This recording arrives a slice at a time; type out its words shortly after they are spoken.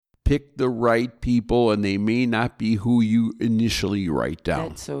Pick the right people, and they may not be who you initially write down.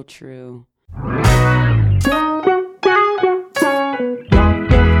 That's so true.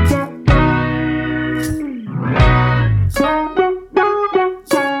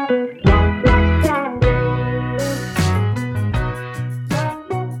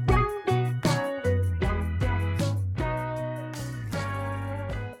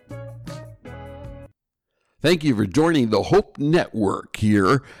 Thank you for joining the Hope Network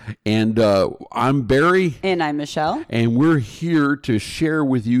here. And I'm Barry. And I'm Michelle. And we're here to share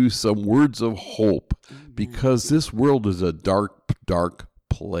with you some words of hope, because this world is a dark, dark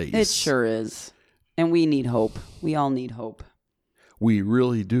place. It sure is. And we need hope. We all need hope. We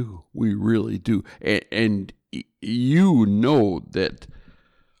really do. We really do. And you know that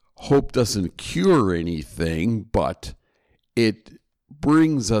hope doesn't cure anything, but it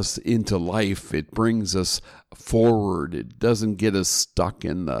brings us into life. It brings us forward. It doesn't get us stuck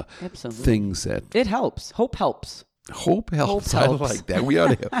in the things that... It helps. Hope helps. Hope helps. I like that. We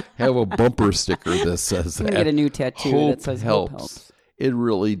ought to have a bumper sticker that says that. We get a new tattoo that says hope helps. It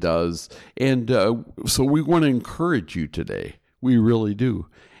really does. And so we want to encourage you today. We really do.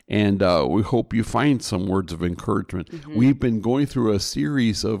 And we hope you find some words of encouragement. Mm-hmm. We've been going through a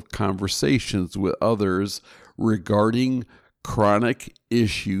series of conversations with others regarding chronic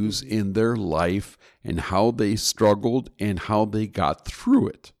issues in their life and how they struggled and how they got through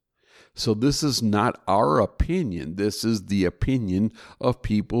it. So this is not our opinion. This is the opinion of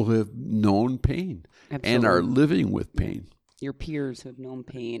people who have known pain. Absolutely. And are living with pain. Your peers have known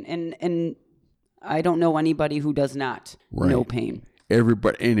pain. And I don't know anybody who does not know pain.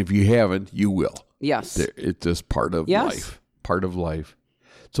 Everybody, and if you haven't, you will. Yes. It's just part of life. Part of life.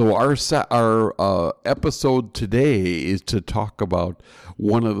 So our episode today is to talk about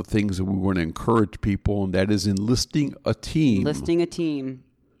one of the things that we want to encourage people, and that is enlisting a team. Enlisting a team.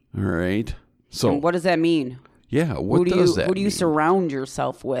 All right. So and what does that mean? Yeah, what does that mean? Who do you surround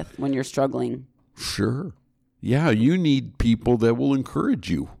yourself with when you're struggling? Sure. Yeah, you need people that will encourage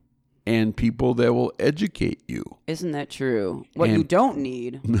you and people that will educate you. Isn't that true? What you don't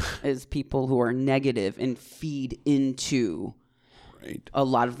need is people who are negative and feed into a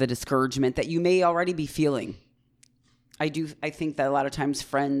lot of the discouragement that you may already be feeling. I think that a lot of times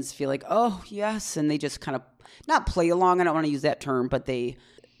friends feel like, oh, yes, and they just kind of not play along. I don't want to use that term, but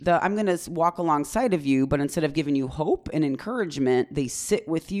I'm going to walk alongside of you, but instead of giving you hope and encouragement, they sit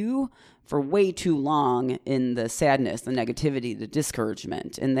with you for way too long in the sadness, the negativity, the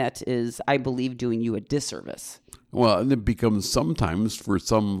discouragement. And that is, I believe, doing you a disservice. Well, and it becomes sometimes for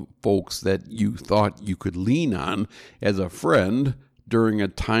some folks that you thought you could lean on as a friend during a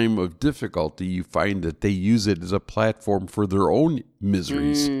time of difficulty, you find that they use it as a platform for their own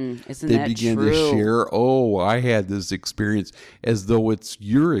miseries. They begin to share, oh, I had this experience, as though it's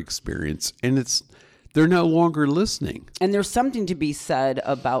your experience, and they're no longer listening. And there's something to be said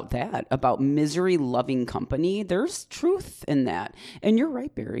about that, about misery-loving company. There's truth in that. And you're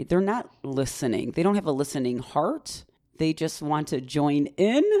right, Barry. They're not listening. They don't have a listening heart. They just want to join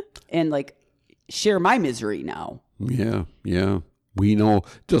in and share my misery now. Yeah. We know,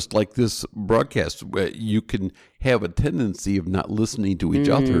 just like this broadcast, you can have a tendency of not listening to each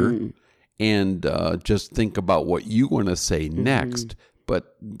other and just think about what you want to say next.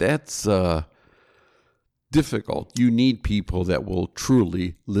 But that's difficult. You need people that will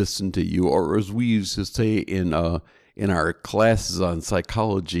truly listen to you, or as we used to say in our classes on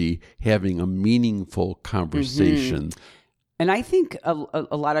psychology, having a meaningful conversation. And I think a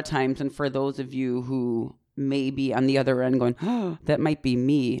lot of times, and for those of you who maybe on the other end going, oh, that might be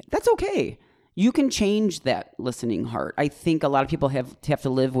me. That's okay. You can change that listening heart. I think a lot of people have to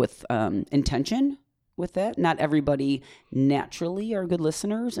live with intention with that. Not everybody naturally are good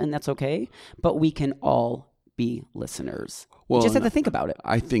listeners, and that's okay. But we can all be listeners. Well, you just have to think about it.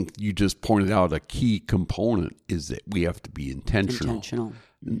 I think you just pointed out a key component is that we have to be intentional.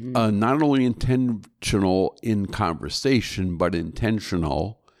 Not only intentional in conversation, but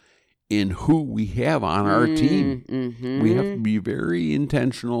intentional in who we have on our team. We have to be very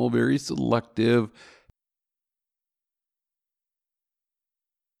intentional, very selective.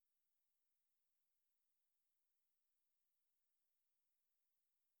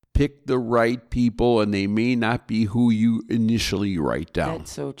 Pick the right people, and they may not be who you initially write down.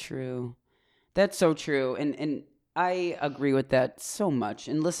 That's so true. That's so true. And I agree with that so much.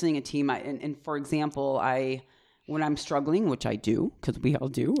 And listening a team, and for example, when I'm struggling, which I do, because we all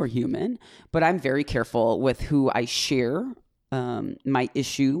do, we're human, but I'm very careful with who I share my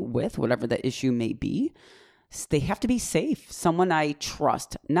issue with, whatever the issue may be. They have to be safe, someone I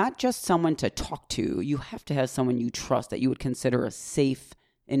trust, not just someone to talk to. You have to have someone you trust that you would consider a safe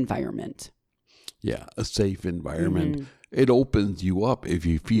environment. Yeah, a safe environment. It opens you up if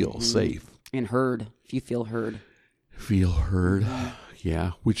you feel safe. And heard, if you feel heard. Feel heard.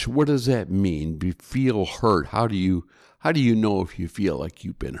 Yeah. What does that mean? Feel heard. How do you know if you feel like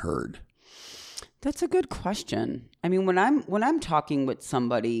you've been heard? That's a good question. I mean, when I'm talking with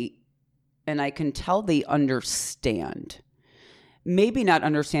somebody and I can tell they understand, maybe not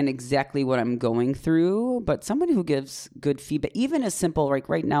understand exactly what I'm going through, but somebody who gives good feedback, even as simple, like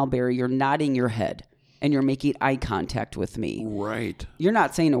right now, Barry, you're nodding your head and you're making eye contact with me. Right. You're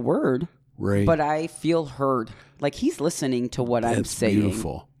not saying a word. Right. But I feel heard. Like he's listening to what I'm saying. That's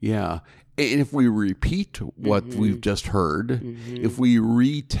beautiful. Yeah. And if we repeat what we've just heard, if we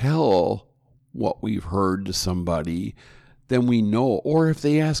retell what we've heard to somebody, then we know. Or if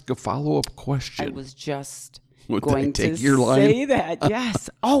they ask a follow-up question. I was just Would going they take to your line? say that. Yes,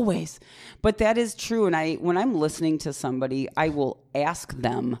 always. But that is true. And when I'm listening to somebody, I will ask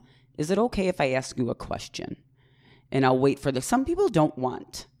them, is it okay if I ask you a question? And I'll wait for some people don't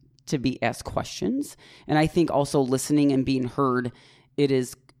want to be asked questions. And I think also listening and being heard, it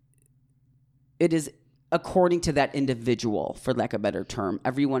is according to that individual, for lack of a better term.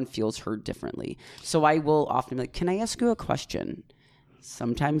 Everyone feels heard differently. So I will often be like, can I ask you a question?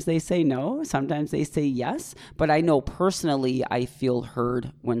 Sometimes they say no, sometimes they say yes, but I know personally I feel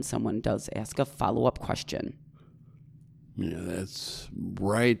heard when someone does ask a follow-up question. Yeah, that's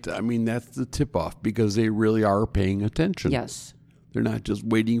right. I mean, that's the tip-off because they really are paying attention. Yes. They're not just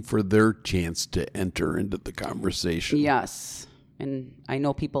waiting for their chance to enter into the conversation. Yes. And I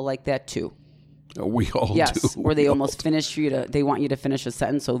know people like that too. We all do. Yes, where they almost finish they want you to finish a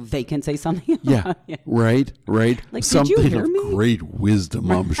sentence so they can say something. Yeah, right. Like, something did you hear of me? great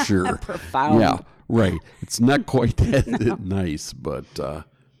wisdom, I'm sure. Profound. Yeah, right. It's not quite that nice, but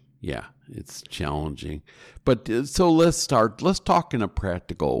yeah, it's challenging. But so let's talk in a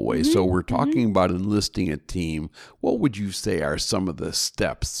practical way. So we're talking about enlisting a team. What would you say are some of the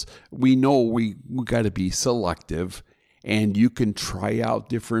steps? We know we got to be selective. And you can try out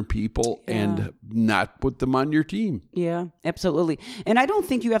different people and not put them on your team. Yeah, absolutely. And I don't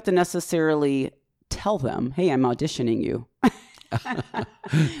think you have to necessarily tell them, hey, I'm auditioning you.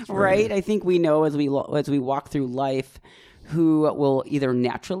 Right? I think we know as we walk through life who will either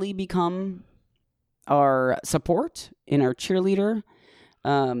naturally become our support and our cheerleader.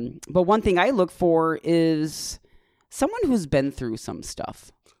 But one thing I look for is someone who's been through some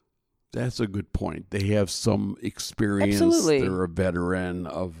stuff. That's a good point. They have some experience. Absolutely. They're a veteran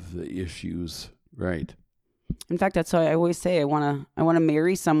of the issues. Right. In fact, that's why I always say I want to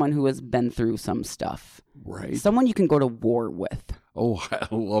marry someone who has been through some stuff. Right. Someone you can go to war with. Oh, I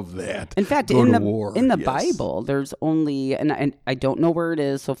love that. In fact, in the Bible, there's only, and I don't know where it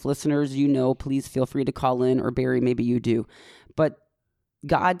is, so if listeners, please feel free to call in, or Barry, maybe you do. But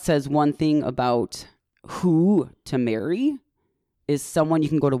God says one thing about who to marry is someone you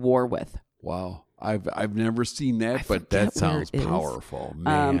can go to war with. Wow. I've never seen that, but that sounds powerful,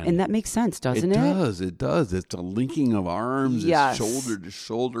 man. And that makes sense, doesn't it? It does. It's a linking of arms. Yes. It's shoulder to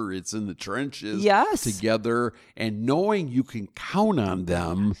shoulder. It's in the trenches together, and knowing you can count on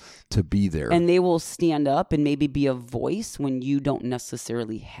them to be there. And they will stand up and maybe be a voice when you don't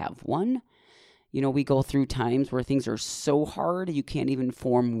necessarily have one. We go through times where things are so hard you can't even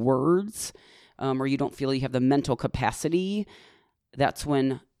form words, or you don't feel you have the mental capacity. That's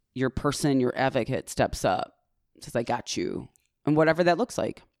when your advocate steps up, says, I got you, and whatever that looks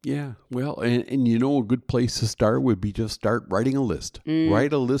like. Yeah, well, and a good place to start would be just start writing a list.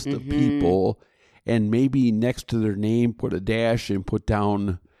 Write a list of people, and maybe next to their name, put a dash and put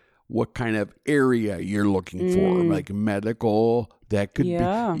down what kind of area you're looking for, like medical, that could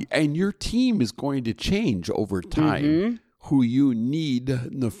be. And your team is going to change over time. Who you need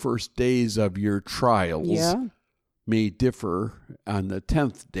in the first days of your trials may differ on the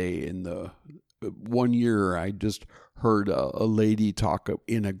 10th day. In the 1 year, I just heard a lady talk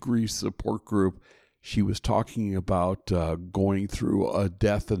in a grief support group. She was talking about going through a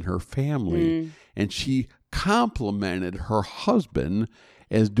death in her family, and she complimented her husband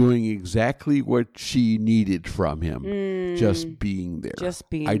as doing exactly what she needed from him, just being there.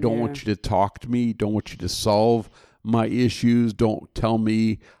 I don't want you to talk to me, don't want you to solve my issues. Don't tell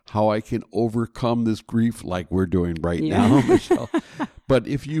me how I can overcome this grief like we're doing right now, Michelle. But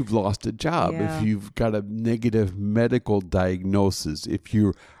if you've lost a job, if you've got a negative medical diagnosis, if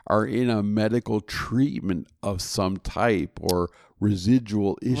you are in a medical treatment of some type or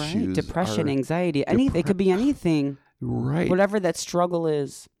residual issues. Depression, anxiety, it could be anything. Right. Whatever that struggle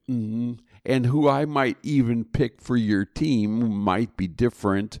is. And who I might even pick for your team might be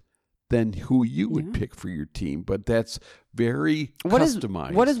different than who you would pick for your team. But that's very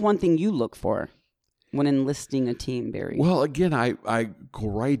customized. What is one thing you look for when enlisting a team, Barry? Well, again, I go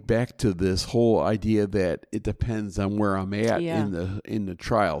right back to this whole idea that it depends on where I'm at in the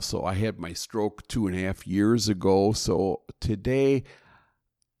trial. So I had my stroke 2.5 years ago. So today,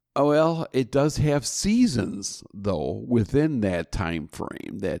 well, it does have seasons, though, within that time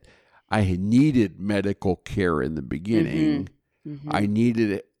frame that I needed medical care in the beginning. I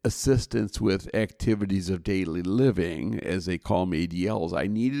needed assistance with activities of daily living, as they call them, ADLs. I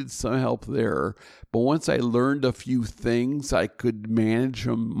needed some help there. But once I learned a few things, I could manage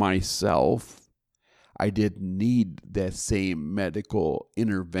them myself. I didn't need that same medical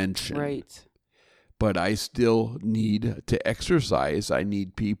intervention. Right. But I still need to exercise. I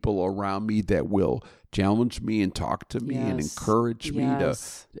need people around me that will challenge me and talk to me and encourage me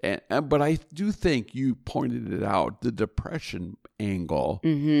but I do think you pointed it out. The depression angle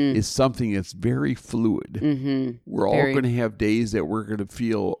is something that's very fluid. We're all going to have days that we're going to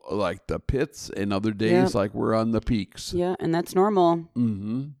feel like the pits, and other days like we're on the peaks. Yeah, and that's normal.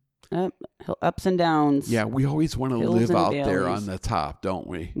 Ups and downs. Yeah, we always want to live out there on the top, don't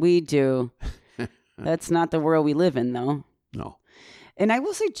we? We do. That's not the world we live in, though. No. And I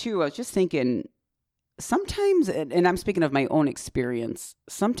will say, too, I was just thinking, sometimes, and I'm speaking of my own experience,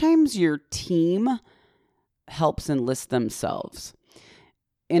 sometimes your team helps enlist themselves.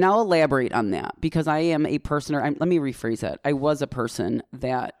 And I'll elaborate on that because I am a person, let me rephrase that. I was a person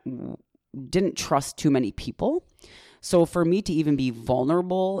that didn't trust too many people. So for me to even be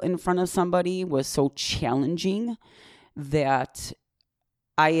vulnerable in front of somebody was so challenging that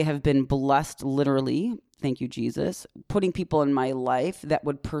I have been blessed, literally, thank you, Jesus, putting people in my life that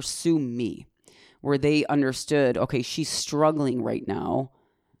would pursue me, where they understood, okay, she's struggling right now.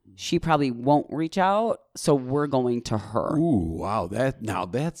 She probably won't reach out, so we're going to her. Ooh, wow.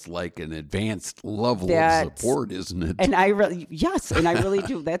 That's like an advanced level of support, isn't it? And I really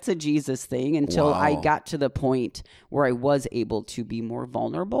do. That's a Jesus thing until I got to the point where I was able to be more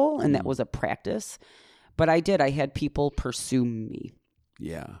vulnerable, and that was a practice. But I had people pursue me.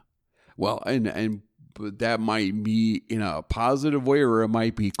 Yeah. Well, but that might be in a positive way, or it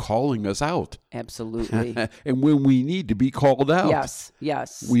might be calling us out. Absolutely. And when we need to be called out.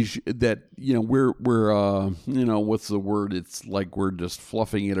 Yes. We're what's the word? It's like we're just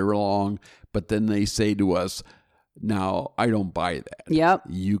fluffing it along, but then they say to us, now, I don't buy that. Yep.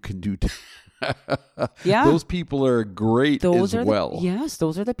 You can do yeah. Those people are great as well. Yes,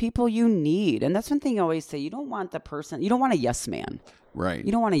 those are the people you need. And that's one thing I always say. You don't want a yes man. Right.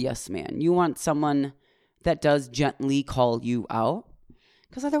 You don't want a yes man. You want someone that does gently call you out,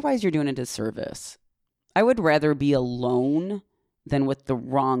 because otherwise you're doing a disservice. I would rather be alone than with the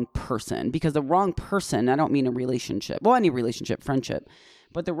wrong person, because the wrong person, I don't mean a relationship, well, any relationship, friendship,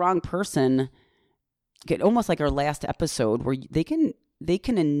 but the wrong person, get almost like our last episode, where they can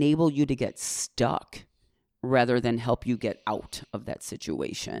enable you to get stuck rather than help you get out of that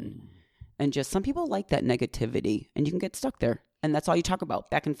situation. And just some people like that negativity, and you can get stuck there. And that's all you talk about,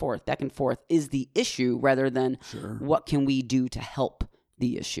 back and forth is the issue rather than what can we do to help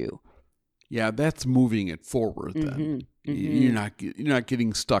the issue. Yeah, that's moving it forward then. You're not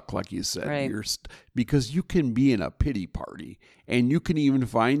getting stuck, like you said. Right. Because you can be in a pity party, and you can even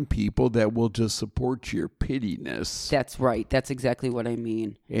find people that will just support your pittiness. That's right. That's exactly what I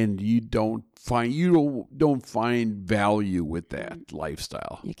mean. And you don't find value with that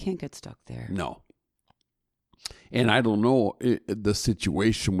lifestyle. You can't get stuck there. No. And I don't know the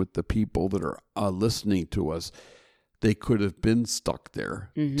situation with the people that are listening to us. They could have been stuck there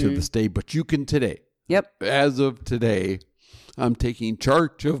to this day, but you can today. Yep. As of today, I'm taking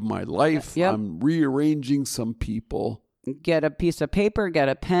charge of my life. Yep. I'm rearranging some people. Get a piece of paper, get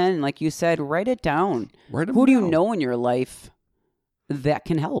a pen. Like you said, write it down. Who do you know in your life that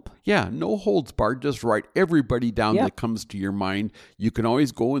can help? Yeah, no holds barred. Just write everybody down that comes to your mind. You can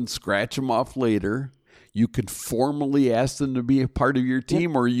always go and scratch them off later. You could formally ask them to be a part of your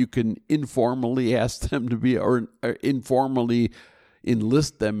team, or you can informally ask them to be, or informally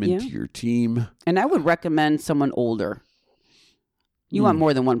enlist them into your team. And I would recommend someone older. You want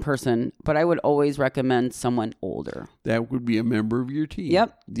more than one person, but I would always recommend someone older. That would be a member of your team.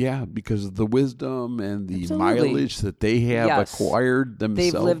 Yep. Yeah, because of the wisdom and the mileage that they have acquired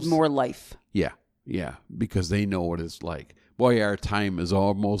themselves. They've lived more life. Yeah, because they know what it's like. Boy, our time is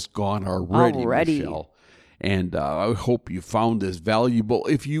almost gone already. Michelle. And I hope you found this valuable.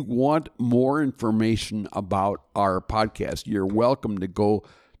 If you want more information about our podcast, you're welcome to go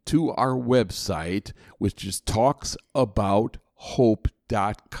to our website, which is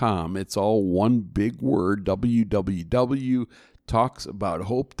talksabouthope.com. It's all one big word, www.talksabouthope.com.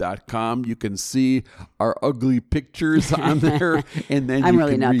 talksabouthope.com. You can see our ugly pictures on there. And then I'm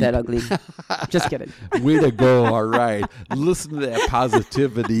really not that ugly. Just kidding. Way to go. All right. Listen to that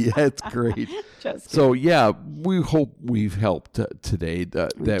positivity. That's great. So, yeah, we hope we've helped today.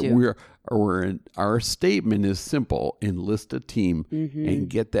 Our statement is simple: enlist a team and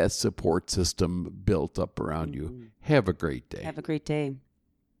get that support system built up around you. Have a great day. Have a great day.